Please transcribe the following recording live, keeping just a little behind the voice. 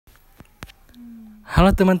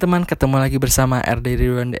Halo teman-teman, ketemu lagi bersama RD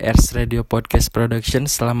Ridwan The Ers Radio Podcast Production.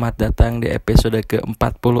 Selamat datang di episode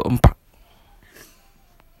ke-44.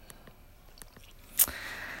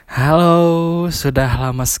 Halo, sudah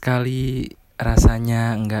lama sekali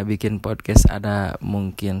rasanya nggak bikin podcast, ada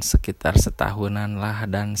mungkin sekitar setahunan lah.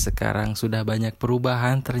 Dan sekarang sudah banyak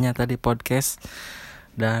perubahan ternyata di podcast.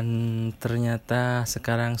 Dan ternyata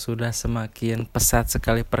sekarang sudah semakin pesat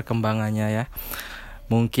sekali perkembangannya ya.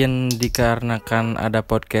 Mungkin dikarenakan ada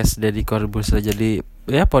podcast Deddy Corbuzier, jadi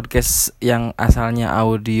ya podcast yang asalnya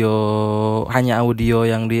audio, hanya audio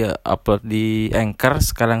yang di-upload di Anchor,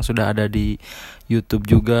 sekarang sudah ada di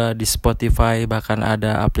YouTube juga, di Spotify, bahkan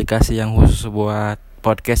ada aplikasi yang khusus buat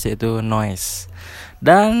podcast yaitu Noise.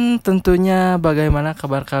 Dan tentunya bagaimana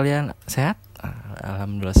kabar kalian? Sehat?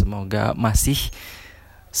 Alhamdulillah, semoga masih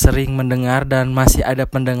sering mendengar dan masih ada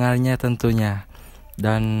pendengarnya tentunya.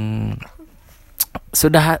 Dan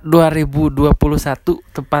sudah 2021,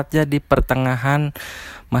 tepatnya di pertengahan.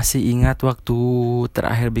 Masih ingat waktu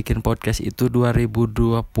terakhir bikin podcast itu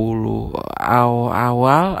 2020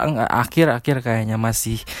 awal akhir kayaknya,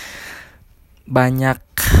 masih banyak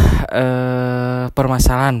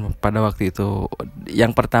permasalahan pada waktu itu.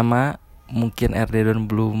 Yang pertama, mungkin Erdedon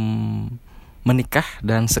belum menikah,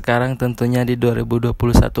 dan sekarang tentunya di 2021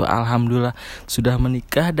 alhamdulillah sudah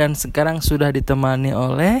menikah dan sekarang sudah ditemani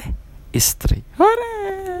oleh istri.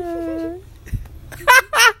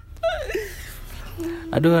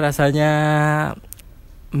 Aduh, rasanya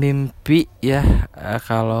mimpi ya.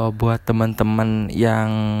 Kalau buat teman-teman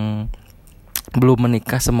yang belum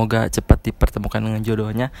menikah, semoga cepat dipertemukan dengan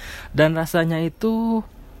jodohnya. Dan rasanya itu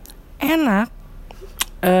enak,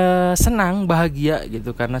 senang, bahagia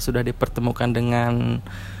gitu, karena sudah dipertemukan dengan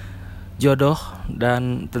jodoh.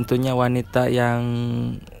 Dan tentunya wanita yang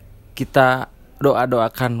kita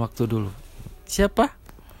doa-doakan waktu dulu. Siapa?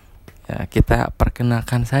 Ya, kita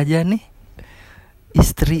perkenalkan saja nih,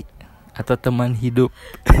 istri atau teman hidup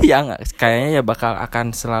yang kayaknya ya bakal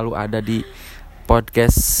akan selalu ada di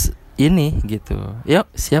podcast ini gitu. Yuk,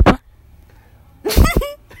 siapa?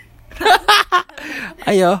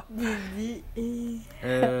 Ayo.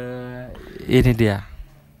 Ini dia.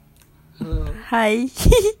 Hai.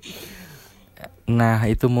 Nah,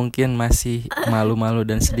 itu mungkin masih malu-malu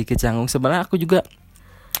dan sedikit canggung. Sebenarnya aku juga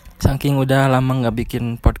saking udah lama gak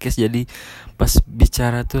bikin podcast, jadi pas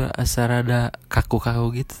bicara tuh asa rada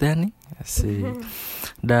kaku-kaku gitu ya nih. Asik.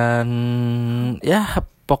 Dan ya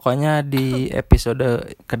pokoknya di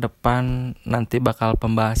episode ke depan nanti bakal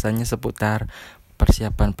pembahasannya seputar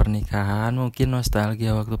persiapan pernikahan, mungkin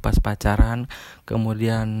nostalgia waktu pas pacaran,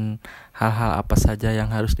 kemudian hal-hal apa saja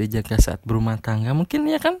yang harus dijaga saat berumah tangga, mungkin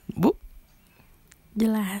ya kan, Bu?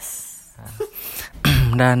 Jelas.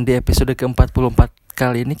 Dan di episode ke-44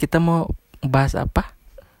 kali ini kita mau bahas apa?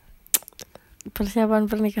 Persiapan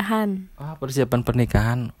pernikahan. Persiapan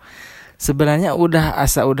pernikahan. Sebenarnya udah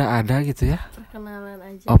ada gitu ya. Perkenalan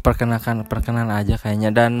aja. Perkenalan aja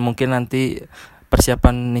kayaknya. Dan mungkin nanti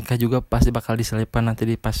persiapan nikah juga pasti bakal diselipkan nanti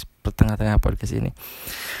di pas tengah-tengah podcast ini.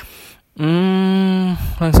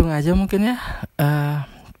 Langsung aja mungkin ya.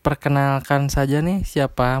 Perkenalkan saja nih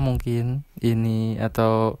siapa mungkin ini,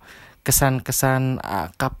 atau kesan-kesan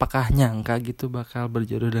apakah nyangka gitu bakal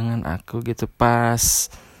berjodoh dengan aku gitu. Pas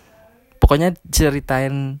pokoknya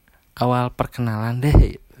ceritain awal perkenalan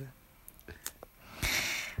deh.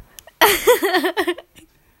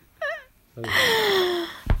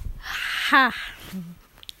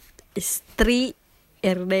 Istri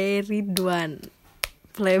RD Ridwan,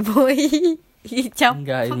 playboy hijab.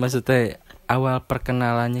 Enggak, maksudnya awal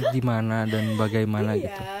perkenalannya gimana dan bagaimana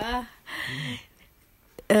gitu.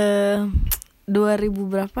 2000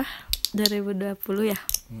 berapa? 2020 ya.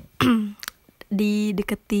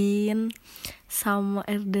 Dideketin sama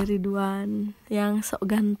RD Ridwan yang sok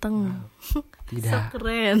ganteng. Tidak. Sok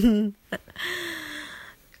keren.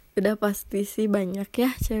 Udah pasti sih banyak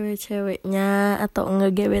ya cewek-ceweknya atau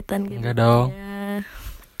ngegebetan gitu. Enggak dong.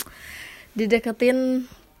 Dideketin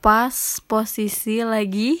pas posisi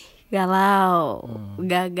lagi galau,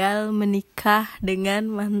 gagal menikah dengan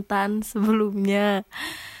mantan sebelumnya.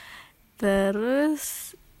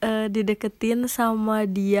 Terus dideketin sama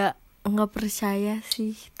dia, nggak percaya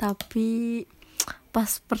sih, tapi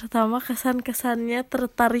pas pertama kesan-kesannya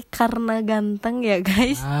tertarik karena ganteng ya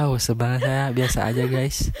guys. Sebenarnya saya biasa aja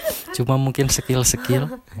guys, cuma mungkin skill.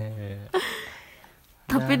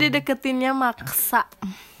 Tapi dideketinnya maksa.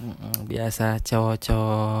 Biasa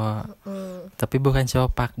cowok-cowok. Tapi bukan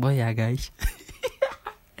cowok fuckboy ya guys.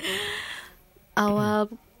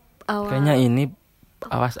 Awal Kayaknya ini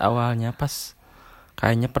awalnya pas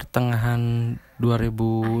kayaknya pertengahan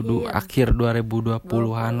 2000 akhir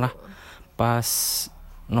 2020-an lah. pas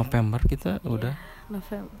November kita udah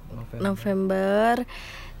November,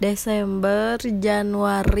 Desember,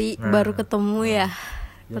 Januari baru ketemu ya.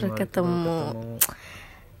 Baru ketemu.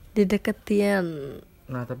 Dideketin.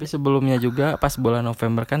 Nah, tapi sebelumnya juga pas bulan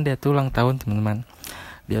November kan dia tuh ulang tahun, teman-teman.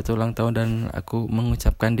 Dia tuh ulang tahun dan aku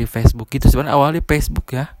mengucapkan di Facebook. Itu sebenarnya awalnya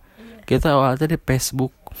Facebook ya. Kita awalnya di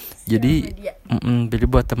Facebook. Jadi jadi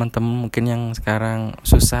buat teman-teman mungkin yang sekarang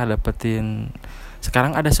susah dapetin,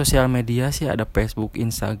 sekarang ada sosial media sih, ada Facebook,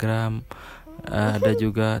 Instagram, ada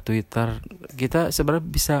juga Twitter. Kita sebenarnya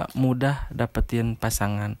bisa mudah dapetin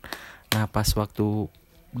pasangan. Nah, pas waktu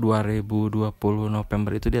 2020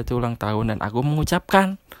 November itu dia tuh ulang tahun dan aku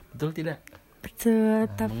mengucapkan, betul tidak? Betul,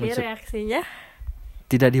 tapi reaksinya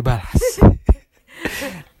tidak dibalas.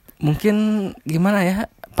 Mungkin gimana ya?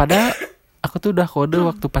 Padahal aku tuh udah kode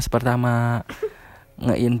waktu pas pertama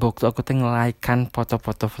nge-inbox tuh, aku tuh nge-like-kan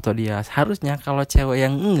foto-foto dia. Harusnya kalau cewek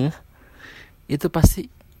yang itu pasti,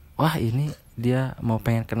 wah ini dia mau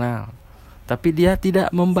pengen kenal. Tapi dia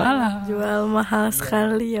tidak membalas. Jual mahal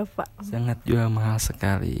sekali ya Pak. Sangat jual mahal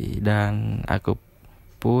sekali. Dan aku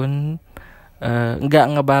pun nggak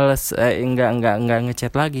ngebales, nggak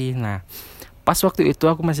ngechat lagi. Nah, pas waktu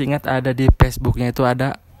itu aku masih ingat ada di Facebooknya itu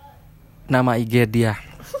ada nama IG dia.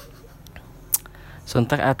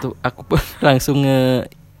 Sontak aku pun langsung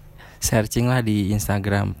searching lah di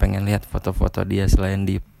Instagram, pengen lihat foto-foto dia selain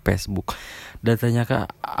di Facebook. Dan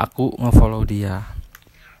ternyata aku nge-follow dia.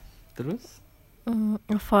 Terus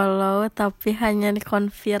follow tapi hanya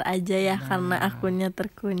di-confirm aja ya, karena akunnya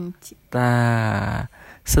terkunci. Nah,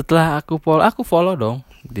 setelah aku follow dong.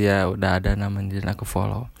 Dia udah ada namanya dan aku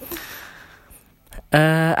follow.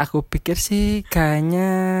 Aku pikir sih kayaknya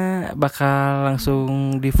bakal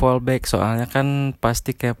langsung di follow back, soalnya kan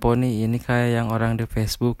pasti kepo nih, ini kayak yang orang di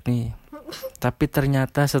Facebook nih. Tapi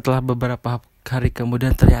ternyata setelah beberapa hari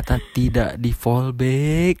kemudian ternyata tidak di follow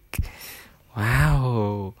back.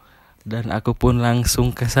 Wow. Dan aku pun langsung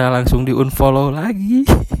kesal, langsung di unfollow lagi.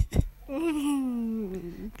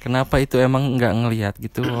 Kenapa itu emang nggak ngelihat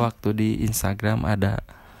gitu waktu di Instagram ada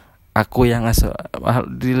aku yang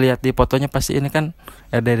dilihat di fotonya, pasti ini kan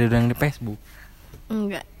dari yang di Facebook.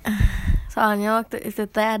 Enggak. Soalnya waktu itu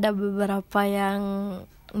ada beberapa yang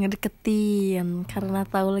ngedeketin karena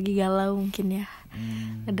tahu lagi galau mungkin ya.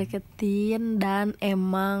 Ngedeketin dan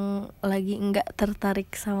emang lagi enggak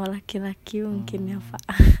tertarik sama laki-laki mungkin ya Pak.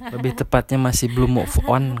 Lebih tepatnya masih belum move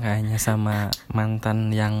on kayaknya sama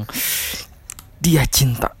mantan yang dia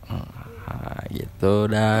cinta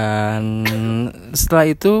gitu. Dan setelah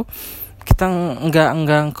itu kita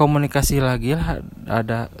enggak komunikasi lagi lah.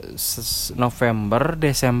 Ada November,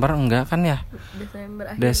 Desember enggak kan ya?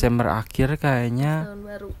 Desember akhir kayaknya.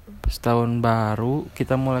 Setahun baru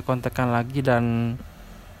kita mulai kontekan lagi dan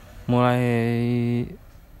mulai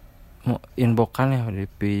inboxan ya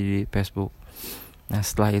di Facebook. Nah,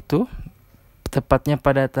 setelah itu tepatnya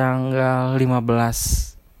pada tanggal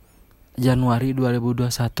 15 Januari 2021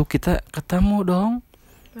 kita ketemu dong.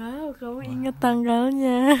 Wow, kamu ingat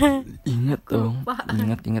tanggalnya? Ingat dong.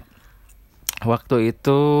 Ingat. Waktu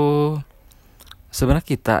itu sebenarnya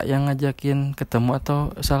kita yang ngajakin ketemu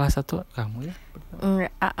atau salah satu kamu ya?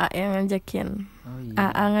 Enggak, AA yang ngajakin. Oh, iya.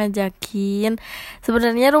 AA ngajakin.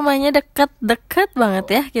 Sebenarnya rumahnya deket banget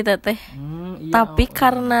ya kita teh. Iya, tapi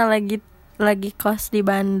karena lagi kos di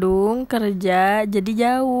Bandung kerja jadi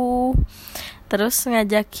jauh. Terus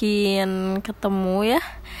ngajakin ketemu ya,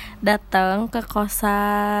 datang ke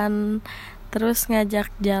kosan. Terus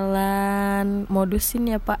ngajak jalan,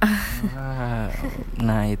 modusin ya Pak.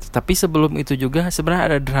 Nah itu. Tapi sebelum itu juga sebenarnya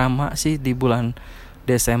ada drama sih di bulan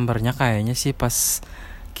Desembernya kayaknya sih, pas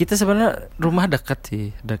kita sebenarnya rumah dekat sih,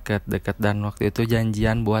 dekat dan waktu itu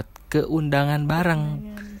janjian buat ke undangan bareng.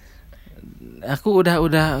 Aku udah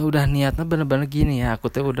niatnya bener-bener gini ya. Aku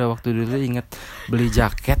tuh udah waktu dulu inget beli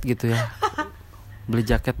jaket gitu ya. Beli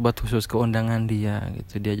jaket buat khusus ke undangan dia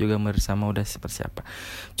gitu. Dia juga bersama udah persiapan.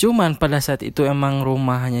 Cuman pada saat itu emang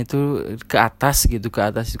rumahnya itu ke atas gitu. Ke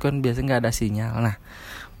atas itu kan biasanya gak ada sinyal. Nah,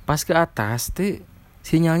 pas ke atas tuh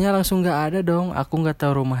sinyalnya langsung gak ada dong. Aku gak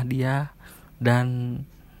tahu rumah dia dan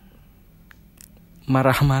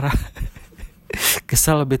marah-marah.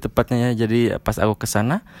 Kesal lebih tepatnya ya. Jadi pas aku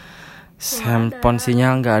kesana, handphone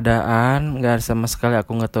sinyal gak adaan, gak ada sama sekali.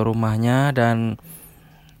 Aku gak tahu rumahnya dan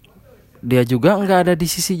dia juga nggak ada di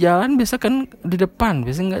sisi jalan, biasa kan di depan,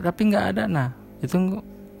 biasa nggak, tapi nggak ada. Nah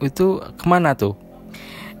itu kemana tuh?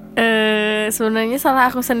 Sebenarnya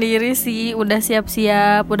salah aku sendiri sih. Udah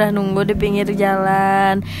siap-siap, udah nunggu di pinggir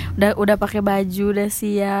jalan, udah pakai baju, udah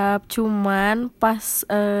siap. Cuman pas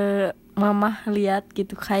mama lihat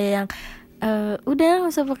gitu kayak yang udah nggak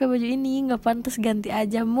usah pakai baju ini, nggak pantas, ganti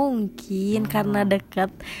aja. Mungkin karena dekat,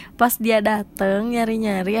 pas dia dateng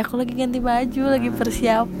nyari-nyari aku lagi ganti baju, lagi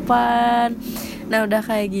persiapan. Nah udah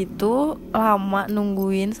kayak gitu lama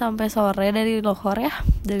nungguin sampai sore dari lohor ya,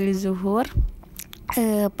 dari zuhur.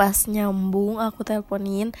 Pas nyambung aku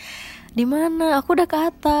teleponin, di mana, aku udah ke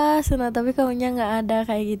atas, nah tapi kamunya nggak ada,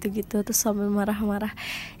 kayak gitu-gitu. Terus sambil marah-marah,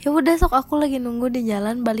 ya udah sok aku lagi nunggu di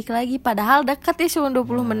jalan, balik lagi, padahal dekat ya, cuma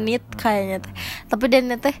 20 menit kayaknya teh. Tapi dia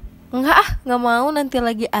teh nggak mau, nanti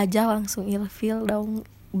lagi aja, langsung ilfil dong,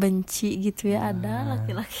 benci gitu ya. Ada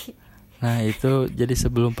laki-laki. Nah itu jadi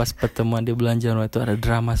sebelum pas pertemuan di bulan Januari itu ada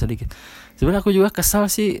drama sedikit. Sebenarnya aku juga kesal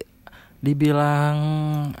sih, dibilang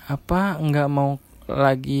apa nggak mau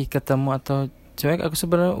lagi ketemu atau cuek. Aku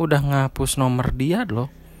sebenarnya udah ngapus nomor dia loh.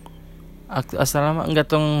 Asal lama nggak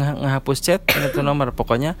tuh ngehapus chat, nggak tuh nomor.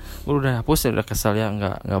 Pokoknya udah hapus, ya udah kesal ya,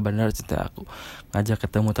 nggak benar cinta aku ngajak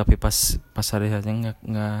ketemu tapi pas hari harinya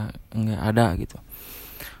nggak ada gitu.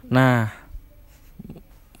 Nah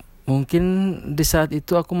mungkin di saat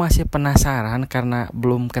itu aku masih penasaran karena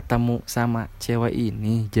belum ketemu sama cewek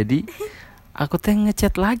ini. Jadi aku teh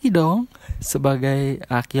ngechat lagi dong sebagai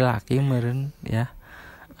laki-laki meren ya.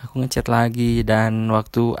 Aku ngechat lagi dan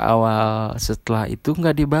waktu awal setelah itu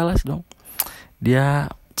nggak dibalas dong. Dia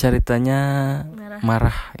ceritanya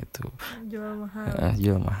marah itu.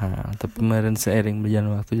 Jual mahal. Tapi kemarin seiring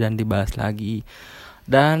berjalan waktu dan dibahas lagi.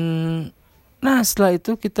 Dan nah setelah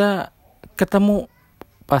itu kita ketemu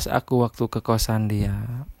pas aku waktu ke kosan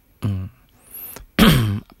dia.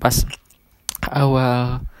 Pas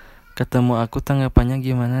awal ketemu aku tanggapannya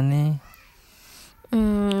gimana nih?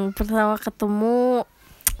 Pertama ketemu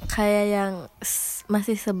kayak yang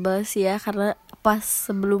masih sebel sih ya, karena pas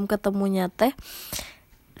sebelum ketemunya teh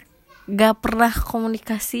gak pernah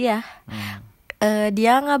komunikasi ya.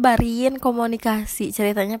 Dia ngabarin komunikasi,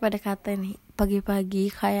 ceritanya PDKT nih pagi-pagi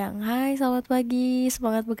kayak hai selamat pagi,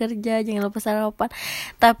 semangat bekerja, jangan lupa sarapan.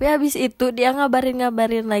 Tapi habis itu dia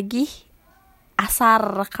ngabarin lagi asar,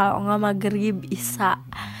 kalau nggak maghrib bisa.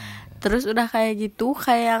 Terus udah kayak gitu,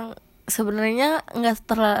 kayak yang sebenarnya nggak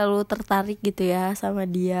terlalu tertarik gitu ya sama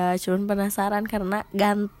dia, cuman penasaran karena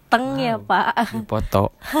ganteng ya pak. Di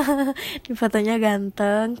foto Di fotonya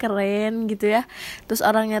ganteng, keren gitu ya. Terus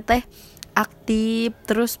orangnya teh aktif,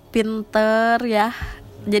 terus pinter ya.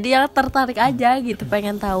 Jadi yang tertarik aja gitu,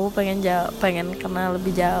 pengen tahu, pengen kenal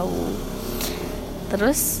lebih jauh.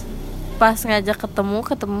 Terus pas ngajak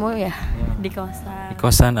ketemu ya di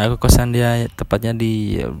kosan. Aku kosan dia tepatnya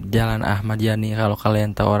di Jalan Ahmad Yani. Kalau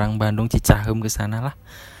kalian tahu orang Bandung, Cicahem, ke sana lah.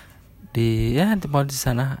 Di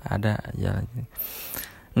sana ada jalan.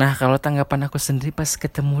 Nah, kalau tanggapan aku sendiri pas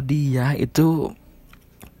ketemu dia itu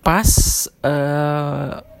pas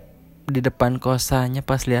di depan kosannya,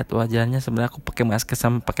 pas lihat wajahnya, sebenarnya aku pakai masker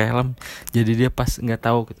sama pakai helm. Jadi dia pas nggak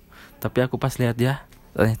tahu gitu. Tapi aku pas lihat dia,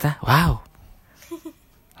 ternyata wow.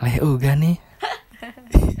 Leo gak nih?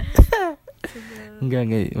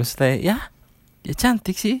 Enggak maksudnya ya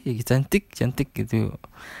cantik sih, ya cantik gitu.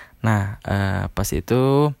 Nah pas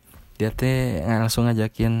itu dia teh langsung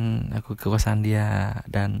ngajakin aku ke kosan dia.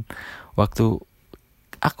 Dan waktu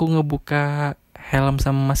aku ngebuka helm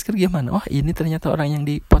sama masker, gimana? Wah ini ternyata orang yang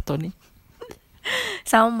di foto nih.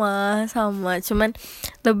 Sama cuman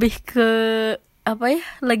lebih ke apa ya,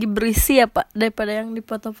 lagi berisi ya pak, daripada yang di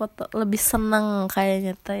foto-foto. Lebih seneng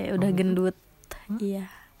kayaknya teh, udah gendut. Iya.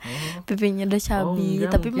 Pipinya udah cabi,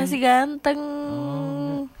 tapi mungkin masih ganteng.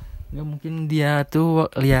 Nggak mungkin dia tuh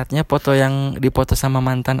liatnya foto yang dipoto sama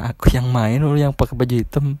mantan aku yang main, yang pakai baju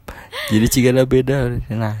hitam. Jadi cigala beda.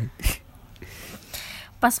 Nah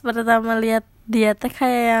pas pertama lihat dia teh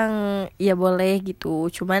kayak yang ya boleh gitu,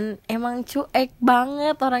 cuman emang cuek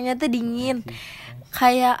banget orangnya teh, dingin.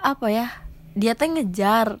 Kayak apa ya, dia teh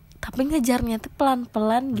ngejar, tapi ngejarnya tuh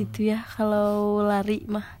pelan-pelan gitu ya. Kalau lari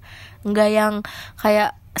mah enggak yang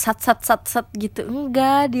kayak sat gitu,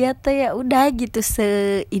 enggak. Dia teh ya udah gitu,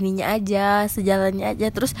 seininya aja, sejalannya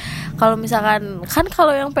aja. Terus kalau misalkan kan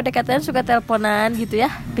kalau yang PDKT suka teleponan gitu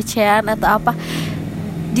ya, picean atau apa,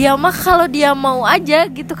 dia mah kalau dia mau aja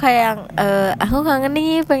gitu, kayak yang aku kangen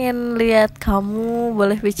nih, pengen lihat kamu,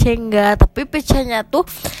 boleh PC enggak? Tapi PC-nya tuh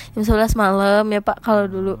jam 11 malam ya pak, kalau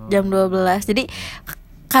dulu jam 12. Jadi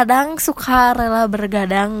kadang suka rela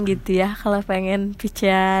bergadang gitu ya kalau pengen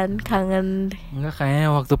PC-an, kangen. Enggak,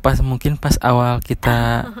 kayaknya waktu mungkin pas awal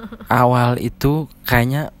kita awal itu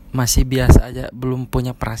kayaknya masih biasa aja, belum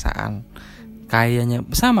punya perasaan. Kayaknya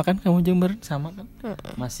sama kan, kamu Jember sama kan,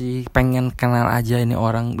 masih pengen kenal aja ini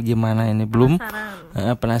orang gimana, ini belum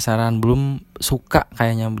penasaran, belum suka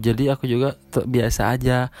kayaknya. Jadi aku juga biasa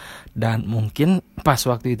aja. Dan mungkin pas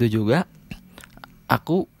waktu itu juga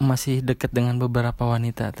aku masih deket dengan beberapa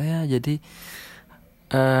wanita teh ya, jadi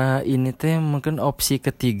ini teh mungkin opsi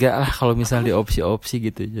ketiga lah kalau misal di opsi-opsi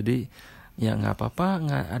gitu. Jadi ya nggak apa-apa,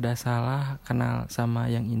 nggak ada salah kenal sama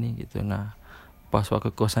yang ini gitu. Nah pas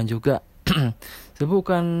waktu kosan juga itu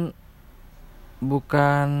bukan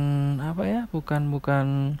apa ya,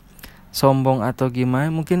 bukan sombong atau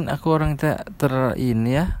gimana, mungkin aku orang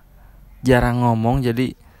ini ya jarang ngomong,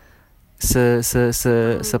 jadi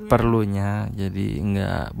seperlunya, jadi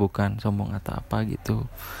bukan sombong atau apa gitu.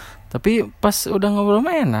 Tapi pas udah ngobrol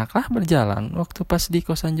mah enak lah berjalan waktu pas di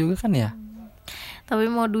kosan juga kan ya. Tapi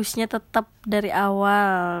modusnya tetap dari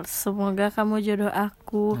awal, semoga kamu jodoh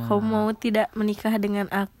aku, kamu mau tidak menikah dengan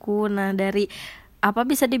aku. Nah dari apa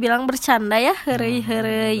bisa dibilang bercanda ya,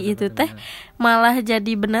 herei itu teh malah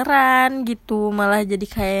jadi beneran gitu, malah jadi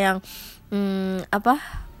kayak yang apa,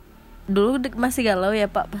 dulu masih galau ya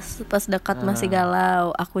Pak, pas dekat masih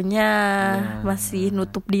galau, akunya masih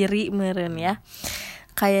nutup diri meren ya,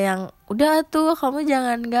 kayak yang udah tuh kamu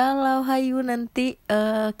jangan galau, hayu nanti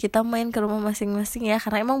kita main ke rumah masing-masing ya,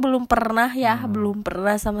 karena emang belum pernah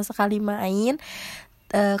sama sekali main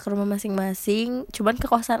ke rumah masing-masing, cuman ke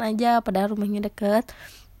kosan aja, padahal rumahnya deket.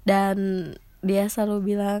 Dan dia selalu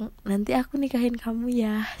bilang nanti aku nikahin kamu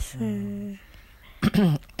ya.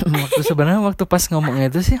 Waktu pas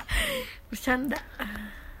ngomongnya itu sih Bercanda.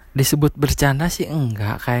 Disebut bercanda sih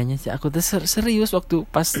enggak, kayaknya sih aku tuh serius waktu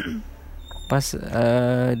pas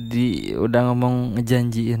udah ngomong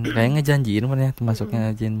ngejanjiin ternyata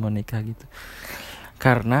masuknya ngejanjiin mau nikah gitu.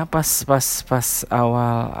 Karena pas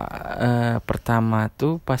awal pertama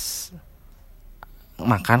tuh pas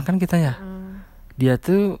makan kan kita ya, dia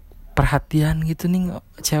tuh perhatian gitu nih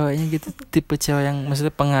ceweknya gitu, tipe cewek yang maksudnya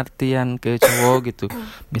pengertian ke cowok gitu.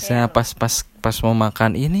 Misalnya pas mau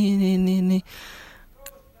makan ini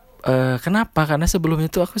kenapa? Karena sebelumnya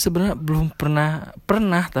tuh aku sebenarnya belum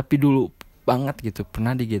pernah tapi dulu banget gitu,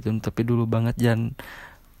 pernah digituin tapi dulu banget, dan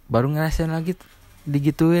baru ngerasain lagi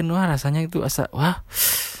digituin. Wah rasanya itu wah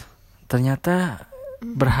ternyata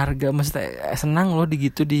berharga, maksudnya senang loh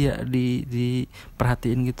digitu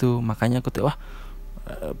diperhatiin gitu. Makanya aku tuh wah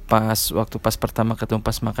waktu pertama ketemu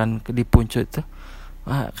pas makan di Puncu itu,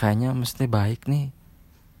 wah kayaknya mesti baik nih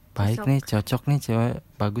cocok nih, cewek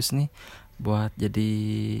bagus nih buat jadi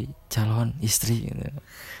calon istri gitu.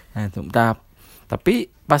 Nah itu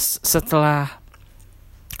tapi pas setelah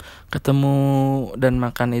ketemu dan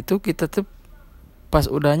makan itu, kita tuh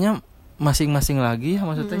pas udahnya masing-masing lagi ya,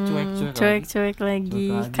 maksudnya cuek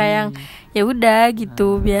lagi. Kayak ya udah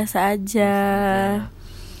gitu, biasa aja.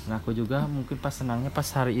 Nah aku juga mungkin pas senangnya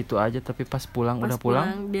pas hari itu aja, tapi pas pulang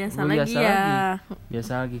biasa lagi.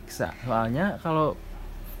 Soalnya kalau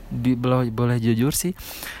boleh jujur sih,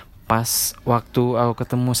 pas waktu aku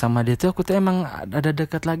ketemu sama dia tuh aku tuh emang ada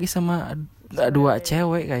dekat lagi sama dua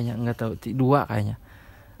cewek kayaknya, nggak tahu dua kayaknya.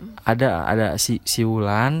 Ada si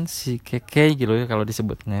Wulan, si Keke gitu ya kalau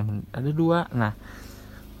disebutnya, ada dua. Nah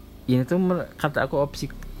ini tuh kata aku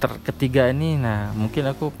opsi ketiga ini. Nah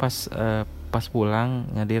mungkin aku pas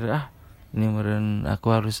pulang nyadir ini meren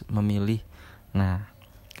aku harus memilih. Nah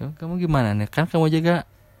kamu gimana nih, kan kamu juga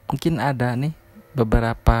mungkin ada nih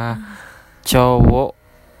beberapa cowok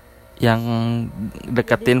yang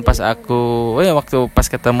deketin pas aku waktu pas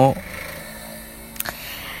ketemu.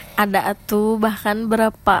 Ada tuh bahkan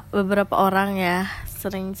beberapa orang ya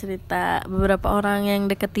sering cerita, beberapa orang yang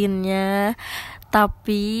deketinnya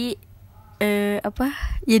tapi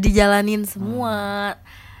ya dijalanin semua.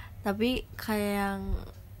 Tapi kayak yang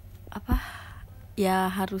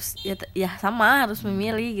ya harus harus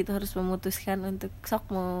memilih gitu, harus memutuskan untuk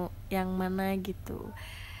sok mau yang mana gitu.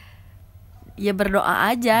 Ya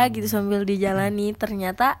berdoa aja gitu sambil dijalani.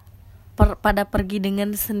 Ternyata pada pergi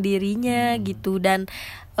dengan sendirinya gitu, dan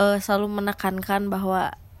selalu menekankan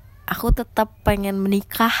bahwa aku tetap pengen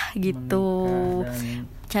menikah gitu,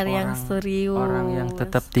 cari yang serius, orang yang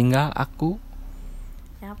tetap tinggal aku.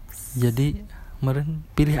 Yaps. Jadi meren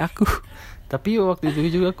pilih aku. Tapi waktu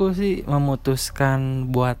itu juga aku sih memutuskan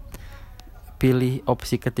buat pilih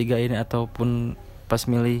opsi ketiga ini, ataupun pas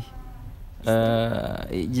milih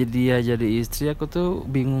jadi istri, aku tuh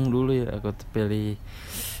bingung dulu ya, aku tuh pilih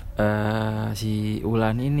si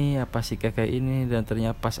Ulan ini apa si Kakek ini. Dan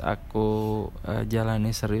ternyata pas aku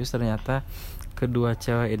jalani serius, ternyata kedua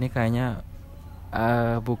cewek ini kayaknya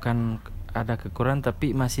bukan ada kekurangan,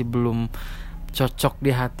 tapi masih belum cocok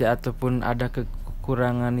di hati, ataupun ada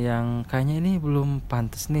kekurangan yang kayaknya ini belum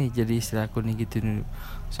pantas nih jadi istri aku nih gitu.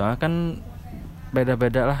 Soalnya kan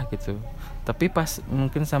beda-beda lah gitu. Tapi pas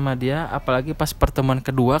mungkin sama dia, apalagi pas pertemuan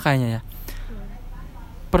kedua kayaknya ya,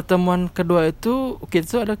 pertemuan kedua itu kita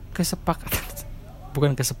tuh ada kesepakatan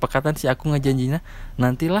bukan kesepakatan sih, aku ngejanjinya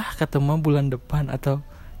nantilah ketemu bulan depan atau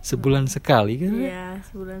sebulan sekali kan. Iya,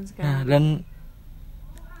 sebulan sekali. Nah, dan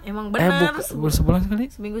emang benar sebulan sekali?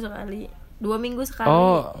 Seminggu sekali. 2 minggu sekali.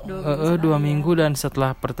 Oh, 2 minggu dan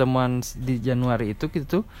setelah pertemuan di Januari itu kita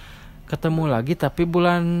tuh ketemu lagi tapi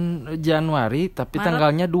bulan Januari tapi Maret.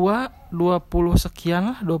 Tanggalnya 20 sekian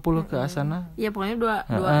lah, 20 ke sana. Iya, pokoknya 2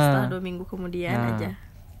 setelah 2 minggu kemudian aja.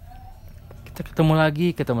 Kita ketemu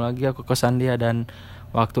lagi aku kosan dia dan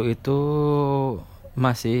waktu itu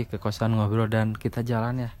masih ke kosan ngobrol dan kita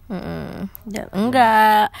jalan ya.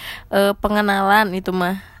 Enggak, pengenalan itu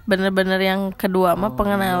mah. Bener-bener yang kedua mah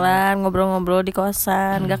pengenalan, ngobrol-ngobrol di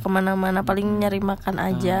kosan, nggak kemana-mana, paling nyari makan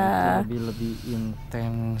aja. Lebih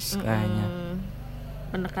intens kayaknya.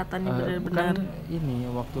 Pendekatannya benar-benar. Kan ini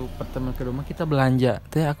waktu pertemuan kedua kita belanja,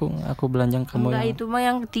 teh aku belanja kamu. Enggak, itu mah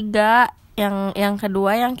yang ketiga, yang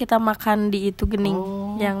kedua yang kita makan di itu gening,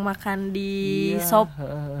 yang makan di shop.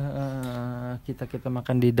 Kita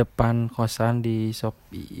makan di depan kosan di shop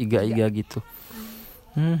iga gitu.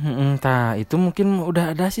 Entah itu mungkin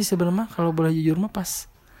udah ada sih sebenarnya, kalau boleh jujur mah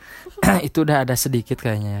pas itu udah ada sedikit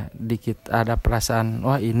kayaknya, dikit ada perasaan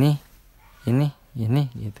wah ini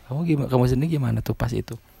gitu. Kamu sendiri gimana tuh pas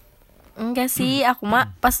itu? Enggak sih, aku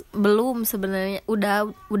mah pas belum sebenarnya,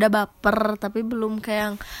 udah baper tapi belum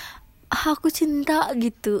kayak aku cinta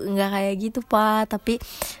gitu, enggak kayak gitu Pak, tapi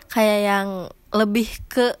kayak yang lebih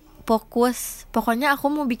ke fokus, pokoknya aku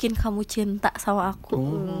mau bikin kamu cinta sama aku.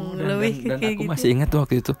 Lebih dan kayak aku gitu. Masih ingat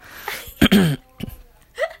waktu itu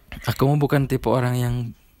aku mau bukan tipe orang yang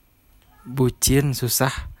bucin,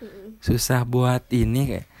 susah buat ini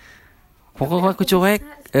kayak pokoknya aku cuek.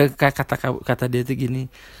 Kata dia tuh gini,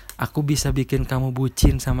 aku bisa bikin kamu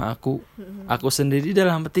bucin sama aku sendiri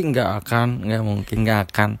dalam hati nggak mungkin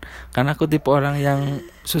karena aku tipe orang yang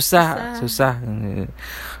susah.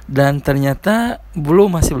 Dan ternyata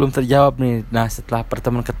masih belum terjawab nih. Nah setelah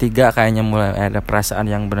pertemuan ketiga kayaknya mulai ada perasaan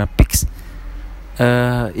yang benar fix.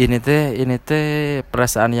 Ini teh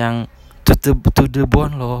perasaan yang to the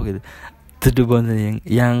bone loh gitu, to the bone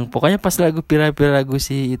yang pokoknya pas pira-pira lagu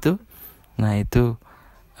sih itu. Nah itu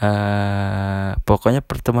pokoknya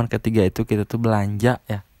pertemuan ketiga itu kita tuh belanja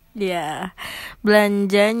ya. Iya,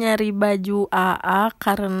 belanja nyari baju AA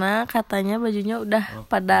karena katanya bajunya udah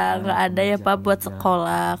pada nggak ada ya Pak buat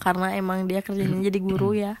sekolah, karena emang dia kerjanya jadi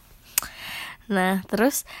guru ya. Nah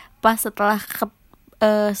terus pas setelah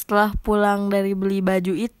pulang dari beli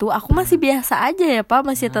baju itu, aku masih biasa aja ya Pak,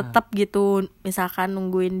 masih tetap gitu, misalkan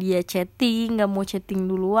nungguin dia chatting, nggak mau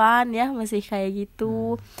chatting duluan ya, masih kayak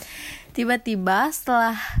gitu. Tiba-tiba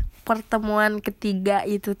setelah pertemuan ketiga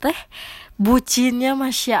itu teh bucinnya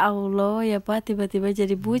Masya Allah ya Pak, tiba-tiba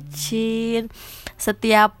jadi bucin.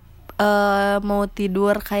 Setiap mau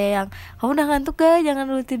tidur kayak yang kamu udah ngantuk gak, jangan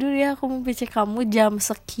dulu tidur ya, aku mau PC kamu jam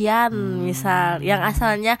sekian misal, yang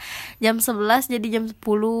asalnya jam 11 jadi jam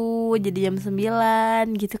 10, jadi jam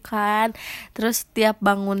 9 gitu kan. Terus tiap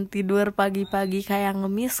bangun tidur pagi-pagi kayak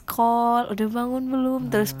nge-miss call, udah bangun belum,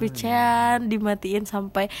 terus PC-an dimatiin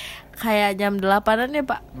sampai kayak jam 8-an ya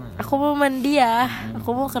Pak, aku mau mandi ya,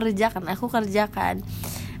 aku mau kerjakan.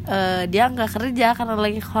 Dia nggak kerja karena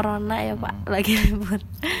lagi corona ya Pak, lagi libur.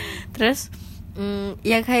 Terus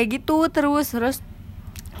ya kayak gitu terus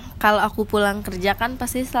kalau aku pulang kerja kan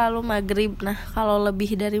pasti selalu maghrib. Nah kalau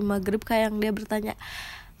lebih dari maghrib kayak yang dia bertanya,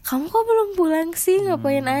 kamu kok belum pulang sih,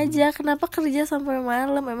 ngapain aja, kenapa kerja sampai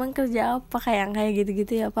malam, emang kerja apa, kayak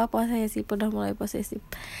gitu-gitu ya Pak. Posesif, udah mulai posesif.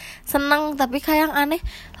 Senang tapi kayak yang aneh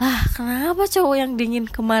lah, kenapa cowok yang dingin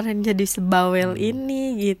kemarin jadi sebawel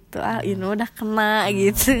ini gitu. Ini udah kena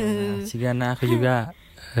gitu. Karena aku juga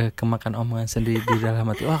kemakan omongan sendiri di dalam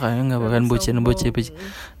hati, wah kayaknya nggak bakalan bucin.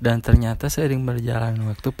 Dan ternyata seiring berjalan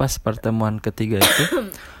waktu pas pertemuan ketiga itu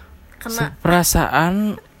kena.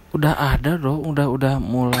 Perasaan udah ada dong, udah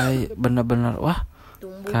mulai benar-benar wah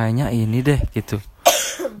kayaknya ini deh gitu.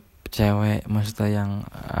 Cewek maksudnya yang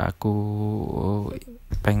aku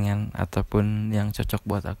pengen ataupun yang cocok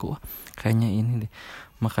buat aku, wah kayaknya ini deh.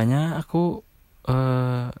 Makanya aku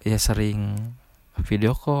ya sering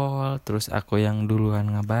video call, terus aku yang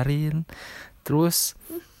duluan ngabarin, terus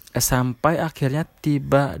sampai akhirnya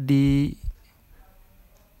tiba di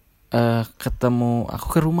ketemu aku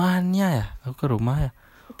ke rumahnya ya. Aku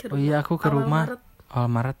ke rumah awal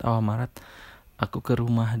Maret. Aku ke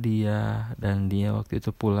rumah dia dan dia waktu itu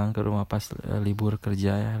pulang ke rumah pas libur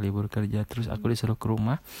kerja. Terus aku disuruh ke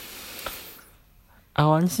rumah.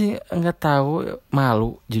 Awalnya sih nggak tahu,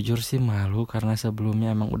 malu, jujur sih malu karena sebelumnya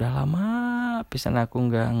emang udah lama pisan aku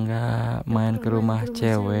nggak main ke rumah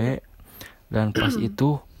cewek. Dan pas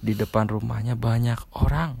itu di depan rumahnya banyak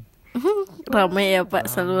orang. Rame ya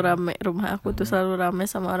Pak, selalu rame. Rumah aku tuh selalu rame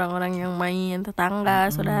sama orang-orang yang main,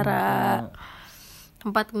 tetangga, saudara.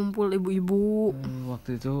 Tempat kumpul ibu-ibu.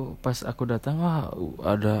 Waktu itu pas aku datang, wah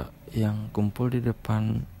ada yang kumpul di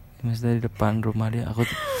depan, maksudnya di depan rumah dia.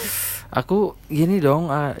 Aku gini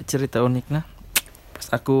dong, cerita uniknya.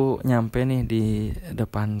 Pas aku nyampe nih di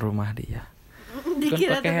depan rumah dia,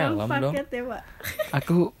 Dikira pakai helm dong. paket ya Pak.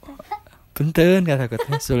 Aku punten kata aku,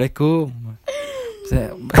 assalamualaikum.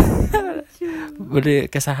 Saya beri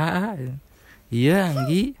kesaha. Iya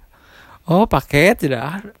Anggi. Oh paket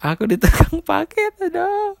tidak. Aku di tukang paket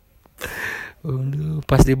ada.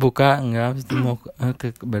 Pas dibuka enggak, pasti mau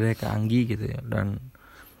ke badai ke Anggi gitu ya. Dan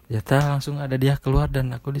ternyata langsung ada dia keluar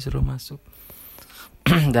dan aku disuruh masuk.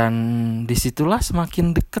 Dan disitulah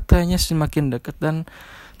semakin deket, kayaknya semakin deket, dan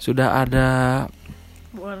sudah ada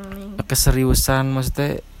keseriusan,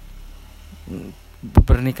 maksudnya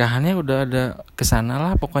pernikahannya udah ada kesana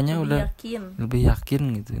lah, pokoknya lebih yakin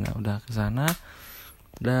gitu. Nah udah kesana.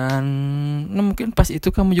 Dan mungkin pas itu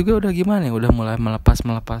kamu juga udah gimana ya, udah mulai melepas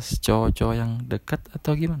cowok-cowok yang dekat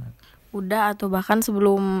atau gimana? Udah, atau bahkan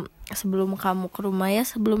sebelum kamu ke rumah ya,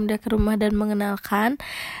 sebelum dia ke rumah dan mengenalkan,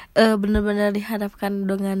 benar-benar dihadapkan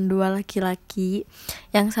dengan dua laki-laki.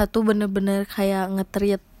 Yang satu benar-benar kayak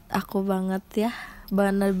nge-treat aku banget ya,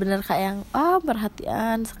 benar-benar kayak yang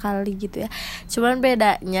perhatian sekali gitu ya. Cuman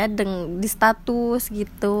bedanya di status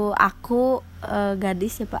gitu, aku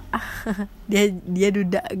gadis ya Pak. dia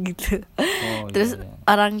duda gitu. Terus iya.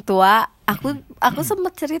 Orang tua aku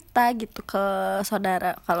sempat cerita gitu ke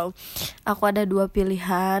saudara kalau aku ada dua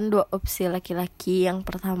opsi laki-laki. Yang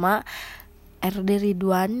pertama RD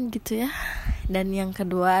Ridwan gitu ya, dan yang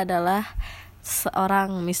kedua adalah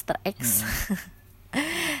seorang Mr. X.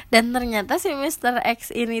 Dan ternyata si Mr.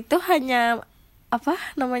 X ini tuh hanya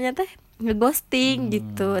ngeghosting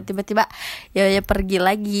gitu, tiba-tiba ya pergi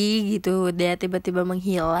lagi gitu, dia tiba-tiba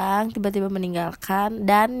menghilang, tiba-tiba meninggalkan,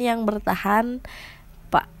 dan yang bertahan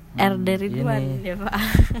Pak RD Ridwan ya Pak.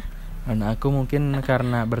 Dan aku mungkin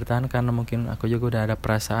karena bertahan karena mungkin aku juga udah ada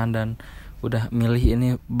perasaan dan udah milih ini,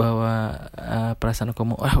 bahwa perasaan aku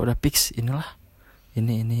mau udah fix inilah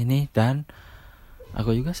ini, dan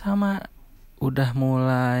aku juga sama udah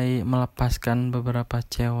mulai melepaskan beberapa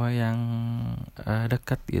cewek yang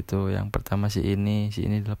dekat gitu. Yang pertama si ini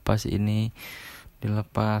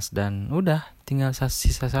dilepas, dan udah tinggal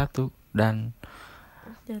sisa satu. Dan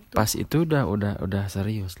pas itu udah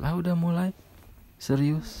serius lah, udah mulai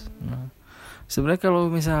serius. Nah, sebenarnya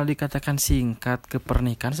kalau misalnya dikatakan singkat ke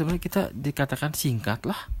pernikahan, sebenarnya kita dikatakan singkat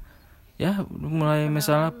lah ya, mulai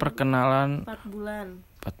misalnya perkenalan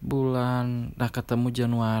 4 bulan, nah ketemu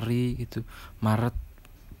Januari gitu, Maret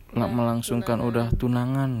melangsungkan tunangan. Udah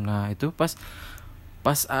tunangan. Nah itu pas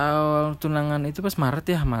awal tunangan itu pas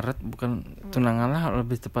Maret bukan tunangan lah,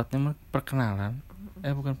 lebih tepatnya perkenalan,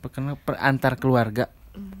 bukan perkenalan, antar keluarga.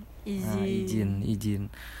 Izin.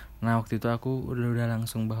 Nah waktu itu aku udah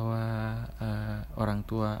langsung bawa orang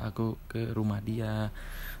tua aku ke rumah dia,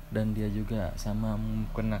 dan dia juga sama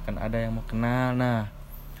mungkin ada yang mau kenal. Nah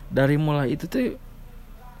dari mulai itu tuh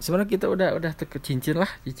sebenarnya kita udah cincin lah,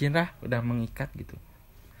 udah mengikat gitu,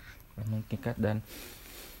 dan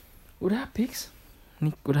udah fix,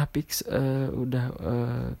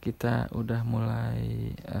 kita udah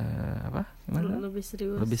mulai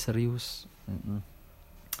lebih serius.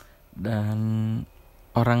 Dan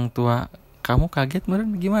orang tua kamu kaget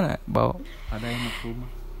meren gimana bawa ada yang mau ke rumah?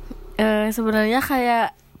 Sebenarnya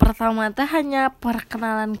kayak pertama teh hanya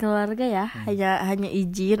perkenalan keluarga ya, hanya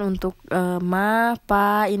izin untuk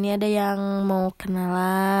Pak ini ada yang mau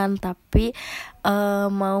kenalan, tapi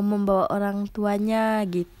mau membawa orang tuanya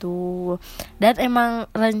gitu. Dan emang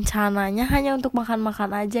rencananya hanya untuk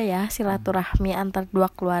makan-makan aja ya, silaturahmi antar dua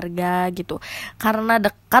keluarga gitu, karena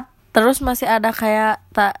dekat, terus masih ada kayak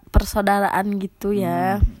persaudaraan gitu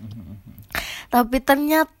ya. Tapi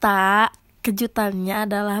ternyata kejutannya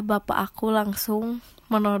adalah bapak aku langsung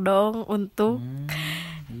menodong untuk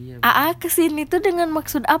AA kesini tuh dengan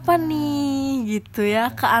maksud apa nih gitu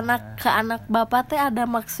ya, ke anak bapak teh ada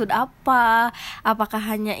maksud apa? Apakah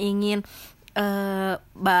hanya ingin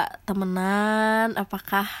temenan,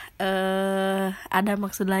 apakah ada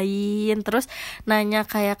maksud lain? Terus nanya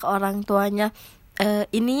kayak ke orang tuanya,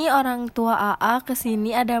 ini orang tua AA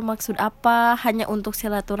kesini ada maksud apa? Hanya untuk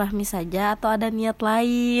silaturahmi saja atau ada niat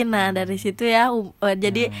lain? Nah dari situ ya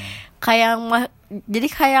jadi kayak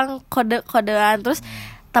kode-kodean. Terus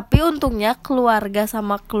tapi untungnya keluarga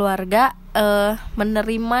sama keluarga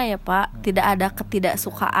menerima ya Pak, tidak ada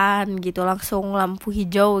ketidaksukaan gitu, langsung lampu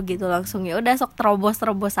hijau gitu, langsung ya udah sok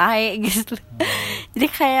terobos ae gitu. Jadi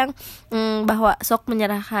kayak bahwa sok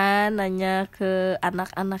menyerahkan, nanya ke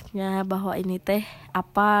anak-anaknya bahwa ini teh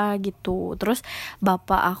apa gitu. Terus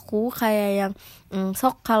bapak aku kayak yang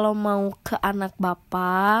sok kalau mau ke anak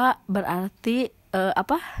bapak berarti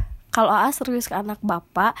kalau AA serius ke anak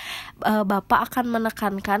bapak, bapak akan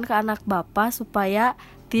menekankan ke anak bapak supaya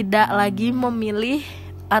tidak lagi memilih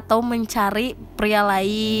atau mencari pria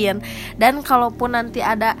lain. Dan kalaupun nanti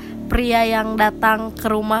ada pria yang datang ke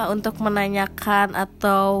rumah untuk menanyakan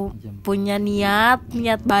atau punya niat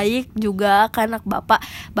baik juga ke anak bapak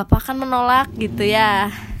akan menolak gitu ya,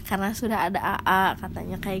 karena sudah ada AA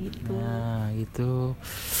katanya kayak gitu. Nah gitu.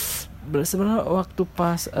 Sebenarnya waktu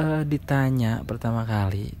pas ditanya pertama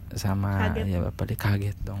kali sama Kaget. ya bapak, dia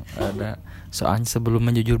kaget dong. Ada soalnya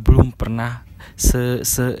sebelumnya jujur belum pernah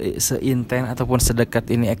seinten ataupun sedekat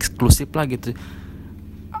ini eksklusif lah gitu.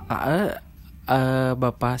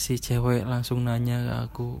 Bapak si cewek langsung nanya ke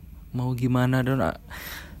aku mau gimana, dan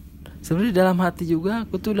sebenarnya dalam hati juga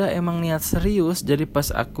aku tuh udah emang niat serius. Jadi pas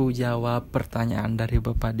aku jawab pertanyaan dari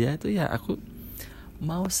bapak dia itu ya aku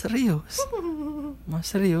mau serius.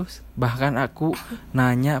 Bahkan aku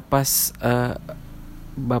nanya pas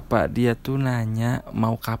bapak dia tuh nanya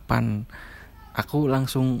mau kapan, aku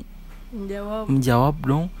langsung menjawab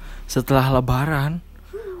dong setelah lebaran.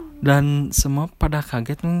 Dan semua pada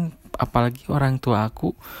kaget nih, apalagi orang tua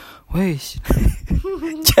aku. Wes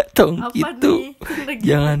tong gitu,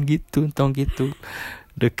 jangan gitu, tong gitu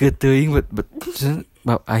deket teuing bet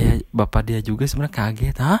ayah bapak dia juga sebenarnya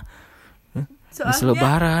kaget.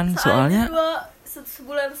 Lebaran soalnya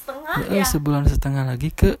sebulan setengah ya sebulan setengah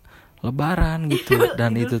lagi ke lebaran gitu.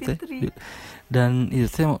 Dan itu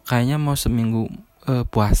teh kayaknya mau seminggu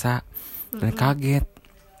puasa. Dan kaget.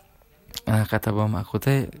 Kata mama aku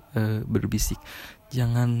teh berbisik,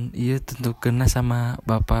 jangan tentu kena sama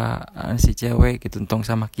bapak si cewek gitu, tong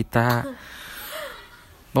sama kita.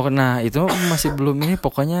 Pokoknya itu masih belum ini,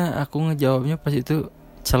 pokoknya aku ngejawabnya pas itu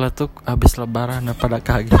celetuk habis lebaran, pada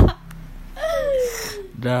kaget.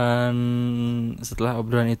 Dan setelah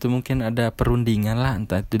obrolan itu mungkin ada perundingan lah,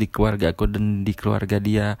 entah itu di keluarga aku dan di keluarga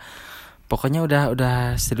dia. Pokoknya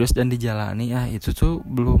udah serius dan dijalani. Itu tuh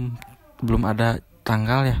belum ada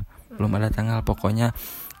tanggal ya, belum ada tanggal. Pokoknya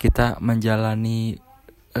kita menjalani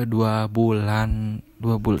 3 bulan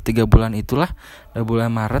itulah, 2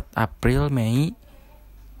 bulan Maret, April, Mei,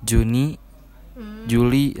 Juni,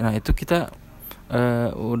 Juli. Nah itu kita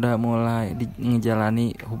udah mulai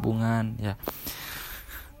ngejalani hubungan ya.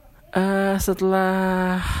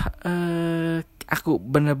 Setelah aku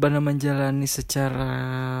benar-benar menjalani secara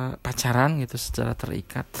pacaran gitu, secara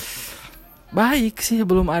terikat, baik sih,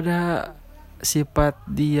 belum ada sifat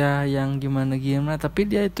dia yang gimana, tapi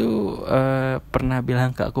dia itu pernah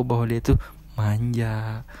bilang ke aku bahwa dia itu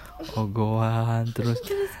manja, ogohan,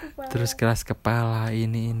 terus keras kepala,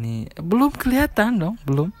 ini belum kelihatan dong,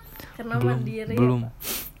 belum mandiri,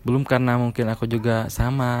 belum karena mungkin aku juga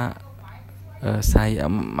sama. Saya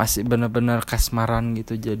masih benar-benar kasmaran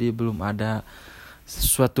gitu, jadi belum ada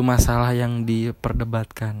suatu masalah yang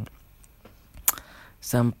diperdebatkan.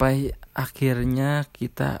 Sampai akhirnya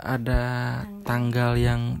kita ada tanggal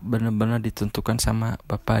yang benar-benar ditentukan sama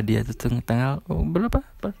bapak dia, itu tanggal berapa?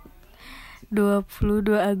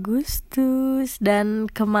 22 Agustus. Dan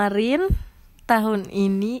kemarin tahun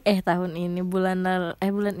ini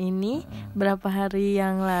bulan ini berapa hari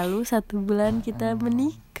yang lalu 1 bulan kita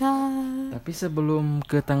menikah. Tapi sebelum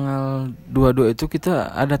ke tanggal 22 itu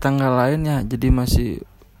kita ada tanggal lainnya, jadi masih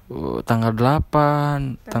tanggal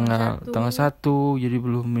 8, tanggal 1, jadi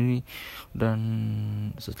belum ini. Dan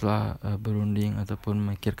setelah berunding ataupun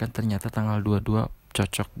memikirkan, ternyata tanggal 22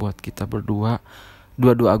 cocok buat kita berdua.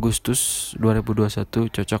 22 Agustus 2021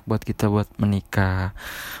 cocok buat kita buat menikah.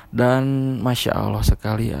 Dan Masya Allah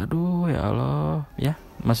sekali, aduh ya Allah ya,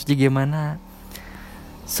 maksudnya gimana,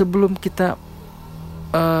 sebelum kita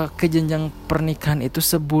ke jenjang pernikahan itu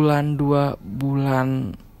sebulan 2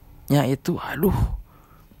 bulannya itu aduh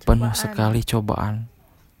penuh sekali cobaan.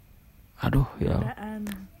 Aduh ya Allah,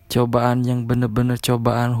 cobaan yang bener-bener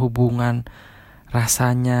cobaan hubungan.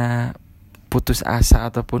 Rasanya putus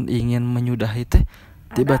asa ataupun ingin menyudahi teh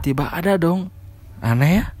tiba-tiba ada dong.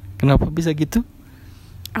 Aneh ya, kenapa bisa gitu?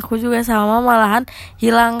 Aku juga sama, malahan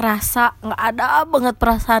hilang rasa, nggak ada banget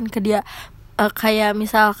perasaan ke dia. Kayak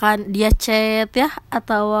misalkan dia chat ya,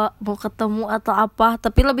 atau mau ketemu atau apa,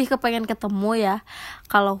 tapi lebih kepengen ketemu ya.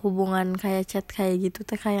 Kalau hubungan kayak chat kayak gitu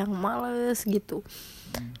teh kayak males gitu.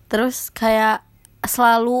 Terus kayak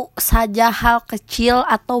selalu saja hal kecil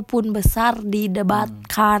ataupun besar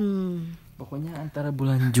didebatkan. Pokoknya antara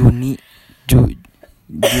bulan Juni, Juni,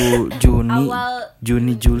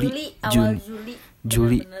 Juli,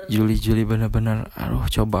 Juli bener-bener aduh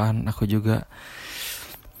cobaan aku juga.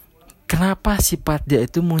 Kenapa sifat dia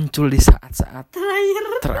itu muncul di saat-saat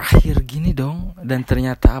terakhir gini dong. Dan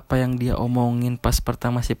ternyata apa yang dia omongin pas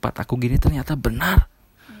pertama sifat aku gini ternyata benar.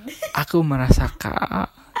 Aku merasa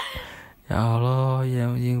ya Allah,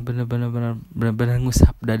 yang bener-bener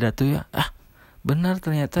ngusap dada tuh ya. Benar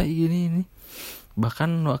ternyata ini.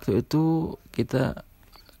 Bahkan waktu itu kita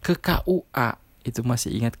ke KUA, itu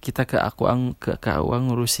masih ingat, kita ke KUA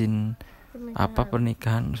ngurusin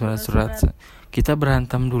pernikahan, surat-surat. Kita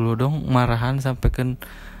berantem dulu dong, marahan sampai kan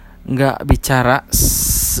nggak bicara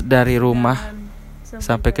dari rumah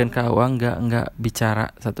sampai ke KUA, nggak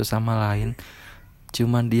bicara satu sama lain,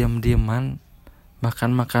 cuman diam-diaman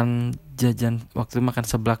makan jajan. Waktu makan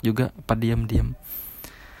seblak juga diam-diam.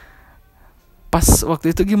 Pas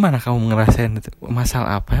waktu itu gimana kamu ngerasain itu?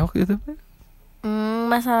 Masalah apa ya waktu itu?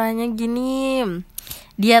 Masalahnya gini,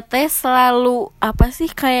 dia teh selalu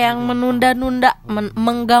kayak yang menunda-nunda,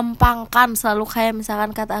 menggampangkan, selalu kayak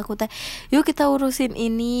misalkan kata aku teh, yuk kita urusin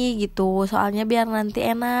ini gitu, soalnya biar nanti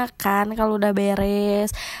enak kan kalau udah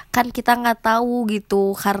beres. Kan kita nggak tahu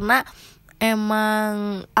gitu, karena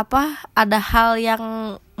emang ada hal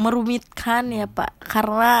yang merumitkan ya Pak,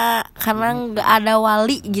 karena nggak ada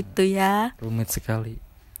wali gitu ya. Rumit sekali.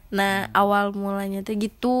 Nah awal mulanya tuh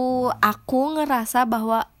gitu, aku ngerasa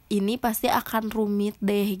bahwa ini pasti akan rumit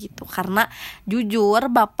deh gitu, karena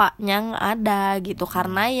jujur bapaknya nggak ada gitu,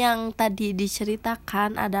 karena yang tadi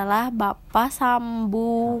diceritakan adalah bapak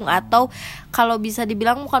sambung, atau kalau bisa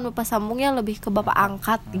dibilang bukan bapak sambungnya, lebih ke bapak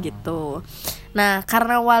angkat gitu. Nah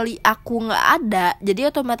karena wali aku nggak ada, jadi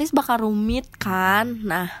otomatis bakal rumit kan.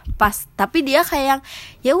 Nah pas, tapi dia kayak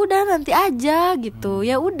ya udah nanti aja gitu,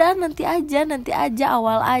 ya udah nanti aja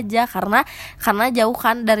awal aja, karena jauh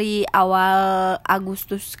kan dari awal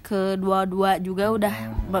Agustus ke 22 juga udah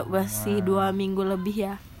masih 2 minggu lebih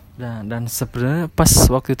ya. Dan sebenarnya pas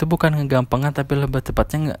waktu itu bukan ngegampangan, tapi lebih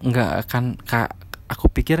tepatnya nggak akan aku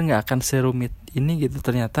pikir nggak akan serumit ini gitu.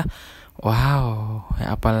 Ternyata wow,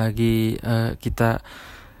 ya apalagi kita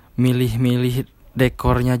milih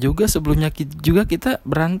dekornya juga. Sebelumnya kita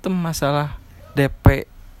berantem masalah DP,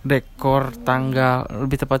 dekor, tanggal,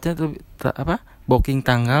 lebih tepatnya tuh booking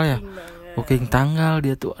tanggal ya. Booking tanggal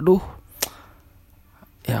dia tuh aduh.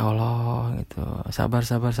 Ya Allah gitu. Sabar.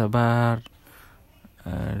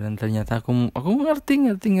 Dan ternyata aku ngerti,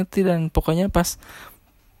 dan pokoknya pas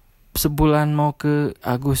sebulan mau ke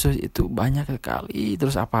Agustus itu banyak sekali.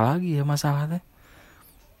 Terus apalagi ya masalahnya?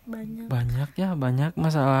 Banyak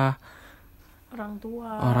masalah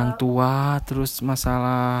orang tua, terus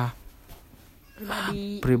masalah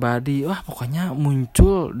pribadi. Wah, pokoknya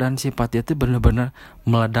muncul, dan sifat dia tuh benar-benar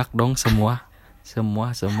meledak dong semua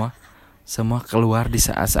keluar di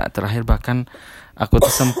saat-saat terakhir. Bahkan aku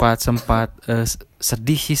tuh sempat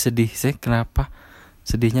sedih sih. Kenapa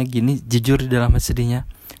sedihnya gini? Jujur di dalam sedihnya,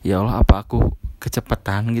 ya Allah, apa aku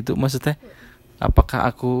kecepatan gitu? Maksudnya apakah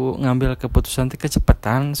aku ngambil keputusan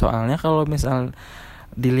kecepatan? Soalnya kalau misal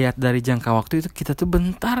dilihat dari jangka waktu itu, kita tuh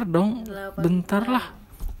bentar lah,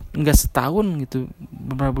 nggak setahun gitu,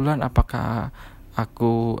 beberapa bulan. Apakah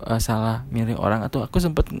aku salah milih orang, atau aku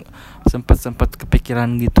sempat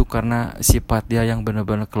kepikiran gitu karena sifat dia yang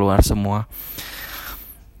benar-benar keluar semua.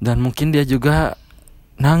 Dan mungkin dia juga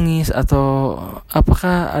nangis, atau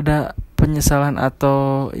apakah ada penyesalan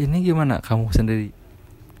atau ini? Gimana kamu sendiri?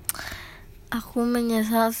 Aku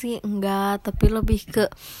menyesal sih enggak, tapi lebih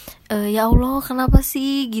ke ya Allah kenapa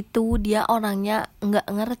sih gitu, dia orangnya nggak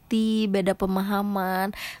ngerti, beda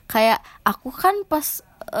pemahaman. Kayak aku kan pas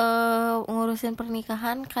ngurusin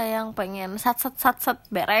pernikahan kayak yang pengen sat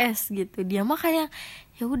beres gitu, dia mah kayak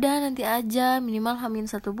ya udah nanti aja, minimal Hamin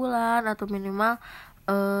 1 bulan atau minimal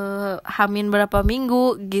Hamin berapa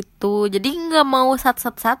minggu gitu. Jadi nggak mau sat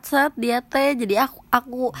dia teh. Jadi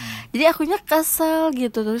akunya kesel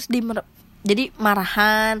gitu, terus jadi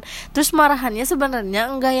marahan. Terus marahannya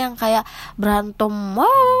sebenarnya enggak yang kayak berantem,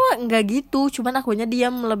 enggak gitu. Cuman akunya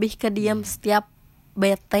diam, lebih ke diam. Setiap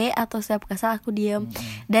bete atau setiap kesal aku diam.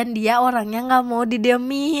 Dan dia orangnya nggak mau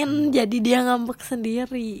didiamin, jadi dia ngambek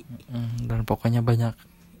sendiri. Dan pokoknya banyak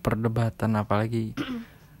perdebatan, apalagi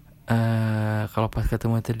kalau pas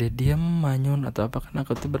ketemu itu dia diam, manyun atau apa, kan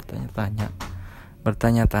aku tuh bertanya-tanya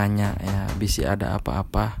ya, bisa ada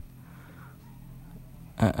apa-apa.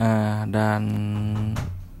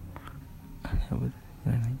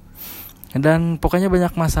 Dan pokoknya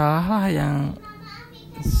banyak masalah lah yang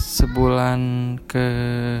sebulan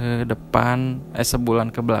ke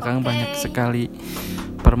belakang banyak sekali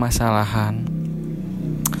permasalahan.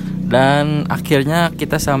 Dan akhirnya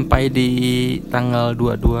kita sampai di tanggal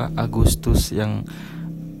 22 Agustus yang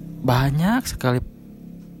banyak sekali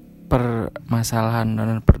permasalahan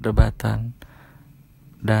dan perdebatan.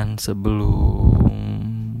 Dan sebelum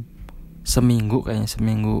seminggu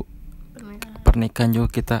pernikahan juga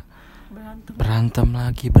kita berantem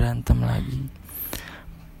lagi.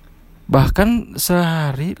 Bahkan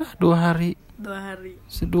sehari lah, 2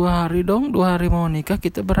 hari mau nikah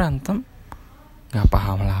kita berantem, nggak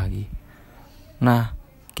paham lagi. Nah,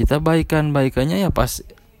 kita baikannya ya pas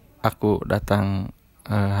aku datang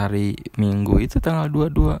hari Minggu itu tanggal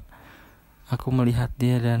 22, aku melihat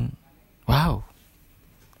dia dan wow,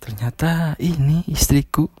 ternyata ini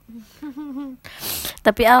istriku.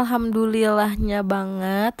 Tapi alhamdulillahnya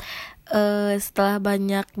banget, setelah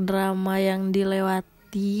banyak drama yang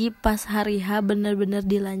dilewati, pas hari H bener-bener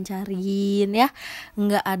dilancarin ya.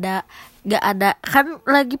 Nggak ada kan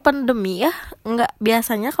lagi pandemi ya. Nggak,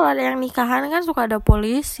 biasanya kalau ada yang nikahan kan suka ada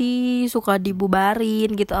polisi, suka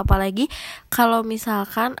dibubarin gitu. Apalagi kalau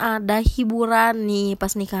misalkan ada hiburan nih,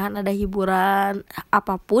 pas nikahan ada hiburan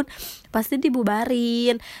apapun pasti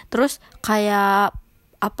dibubarin. Terus kayak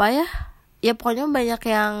apa ya pokoknya banyak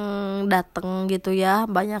yang dateng gitu ya,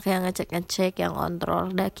 banyak yang ngecek yang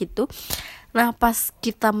kontrol dah gitu. Nah pas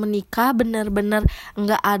kita menikah bener-bener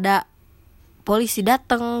nggak ada polisi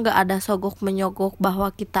dateng, nggak ada sogok menyogok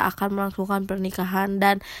bahwa kita akan melangsungkan pernikahan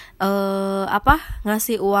dan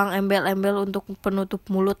ngasih uang embel-embel untuk penutup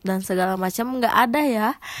mulut dan segala macam, nggak ada ya,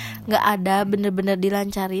 nggak ada, bener-bener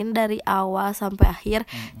dilancarin dari awal sampai akhir.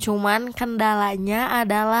 Cuman kendalanya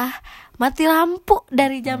adalah mati lampu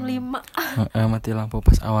dari jam 5. Mati lampu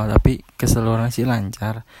pas awal, tapi keseluruhan sih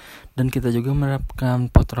lancar. Dan kita juga menerapkan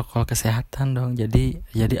protokol kesehatan dong, jadi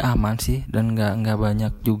aman sih. Dan nggak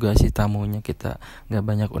banyak juga sih tamunya, kita nggak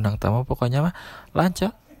banyak undang tamu, pokoknya mah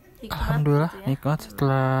lancar. Alhamdulillah gitu ya. Nikmat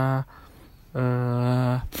setelah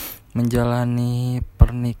menjalani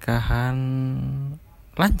pernikahan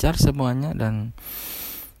lancar semuanya, dan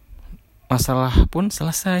masalah pun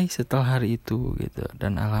selesai setelah hari itu gitu.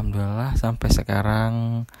 Dan alhamdulillah sampai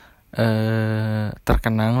sekarang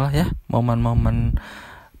terkenang lah ya momen-momen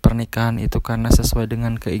pernikahan itu, karena sesuai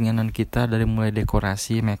dengan keinginan kita, dari mulai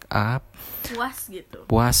dekorasi, make up,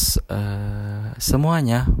 puas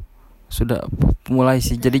semuanya sudah mulai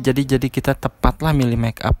sih. Jadi kita tepat lah milih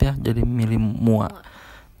make up ya, jadi milih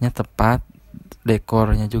muanya tepat,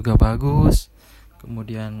 dekornya juga bagus,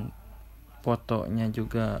 kemudian foto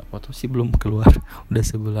sih belum keluar udah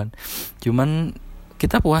sebulan. Cuman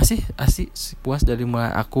kita puas sih, asik puas dari mulai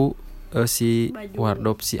aku si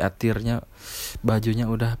wardrobe, si atirnya,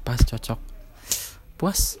 bajunya udah pas, cocok,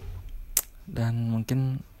 puas. Dan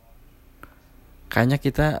mungkin kayaknya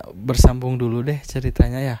kita bersambung dulu deh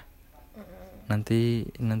ceritanya ya. Nanti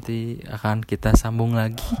akan kita sambung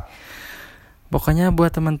lagi. Pokoknya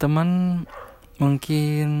buat teman-teman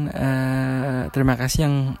mungkin terima kasih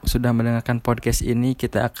yang sudah mendengarkan podcast ini.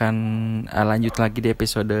 Kita akan lanjut lagi di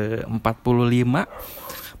episode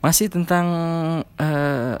 45, masih tentang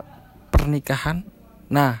pernikahan.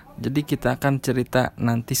 Nah, jadi kita akan cerita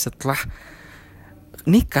nanti setelah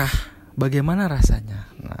nikah bagaimana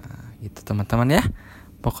rasanya. Nah, gitu teman-teman ya.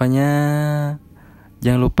 Pokoknya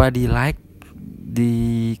jangan lupa di like,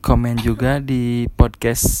 di komen juga di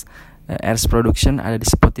podcast Ers Production, ada di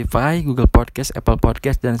Spotify, Google Podcast, Apple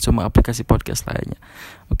Podcast, dan semua aplikasi podcast lainnya.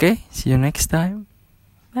 Oke, see you next time.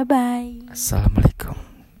 Bye bye. Assalamualaikum.